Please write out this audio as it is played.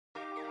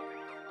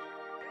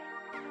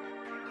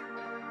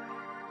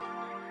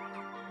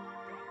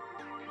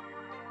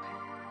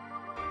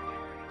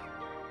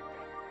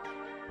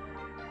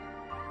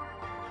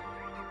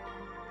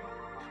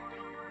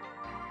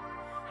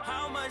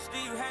much do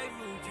you hate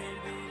me? Can't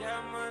be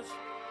that much.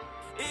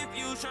 If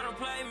you tryna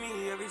play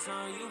me, every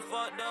song you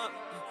fucked up.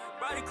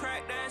 Brody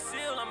crack that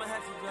seal, I'ma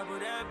have to double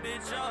that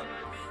bitch up.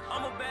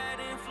 I'm a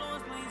bad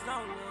influence, please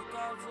don't look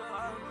up to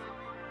us.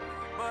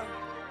 But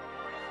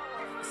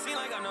it seem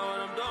like I know what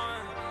I'm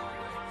doing.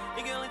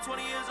 Nigga only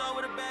 20 years old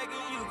with a bag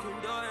and you can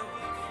do it.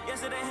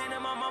 Yesterday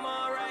handed my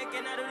mama a rack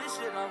and I do this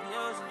shit off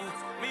music.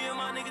 Me and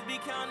my niggas be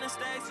counting the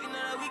stacks, you know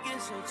that we get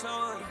so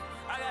toy.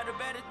 I got the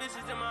baddest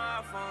bitches in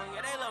my iPhone,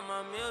 yeah they love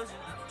my music.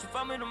 She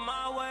fuck me to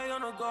my way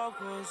on the golf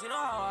course, you know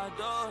how I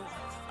do it.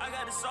 I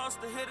got the sauce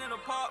to hit in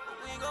the park, but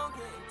we gon'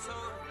 get into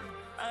it.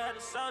 I got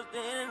the sauce to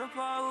hit in the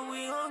park, but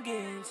we gon' get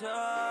into it.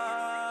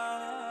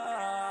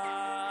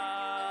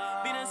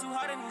 Too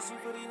hard in these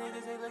shit for these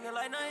niggas, they looking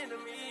like nothing to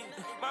me.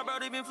 My bro,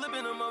 they been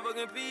flipping them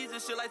motherfucking peas,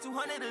 this shit like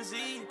 200 a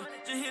Z.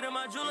 Just hit him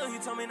my jeweler, he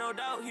told me no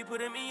doubt, he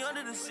putting me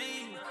under the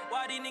sea.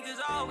 Why these niggas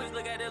always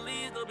look at the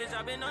leaves, little bitch,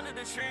 I been under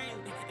the tree.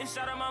 And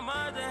shout out my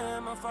mother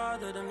and my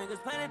father, them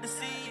niggas planted the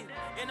seed.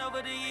 And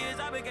over the years,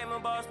 I became a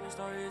boss, my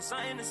story is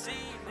something to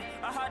see.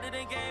 I harder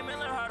than game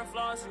and learn how to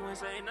floss, you ain't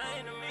say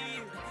nothing to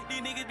me.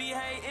 These niggas be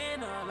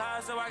hating a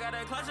lot, so I got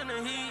that clutch in the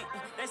heat.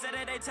 They said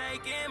that they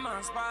taking my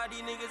spot,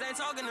 these niggas ain't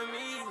talking to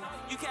me.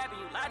 You capping,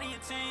 you lie to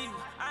your team.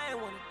 I ain't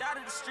wanna die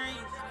to the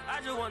streets, I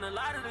just wanna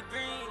lie to the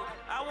green.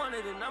 I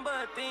wanted a number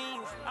of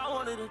things. I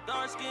wanted a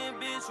dark-skinned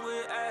bitch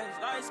with ass,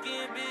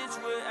 light-skinned bitch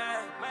with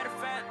ass. Matter of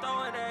fact,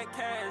 throwing that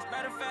cash,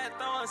 matter of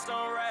fact, throwing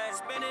stone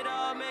racks. Spin it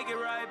all, make it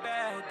right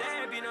back. They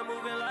ain't be no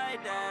moving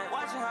like that.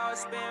 Watching how I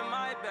spend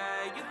my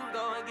bag, you can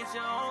go and get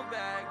your own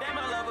bag. Damn,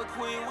 I love a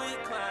queen with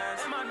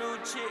class, and my new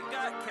chick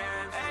got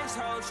cash.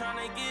 Ex-hoe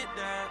tryna get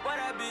that, but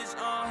that bitch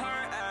on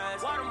her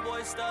ass. Why them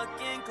boys stuck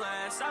in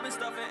class? I been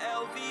stuffing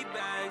LV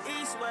bags,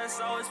 East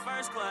West always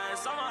first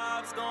class. All my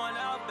ops going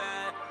out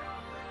bad.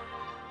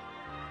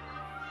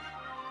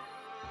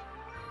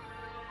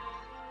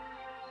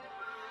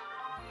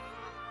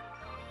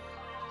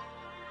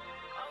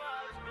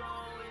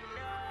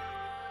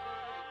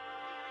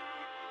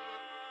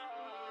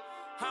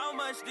 How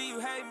much do you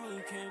hate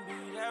me? Can't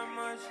be that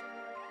much.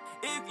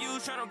 If you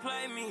tryna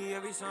play me,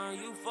 every song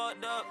you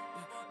fucked up.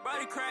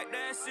 Brody crack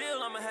that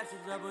seal, I'ma have to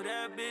double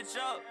that bitch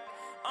up.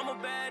 I'm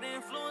a bad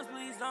influence,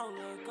 please don't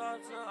look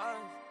up to us.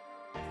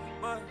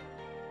 But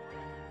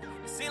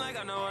it seem like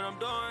I know what I'm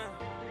doing.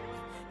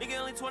 Nigga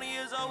only 20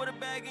 years old with a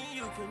bag and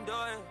you can do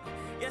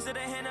it.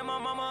 Yesterday handed my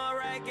mama a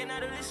rack and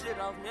I do this shit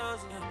off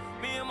music.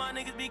 Me and my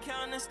niggas be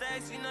counting the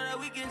stacks, you know that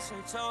we get so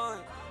toy.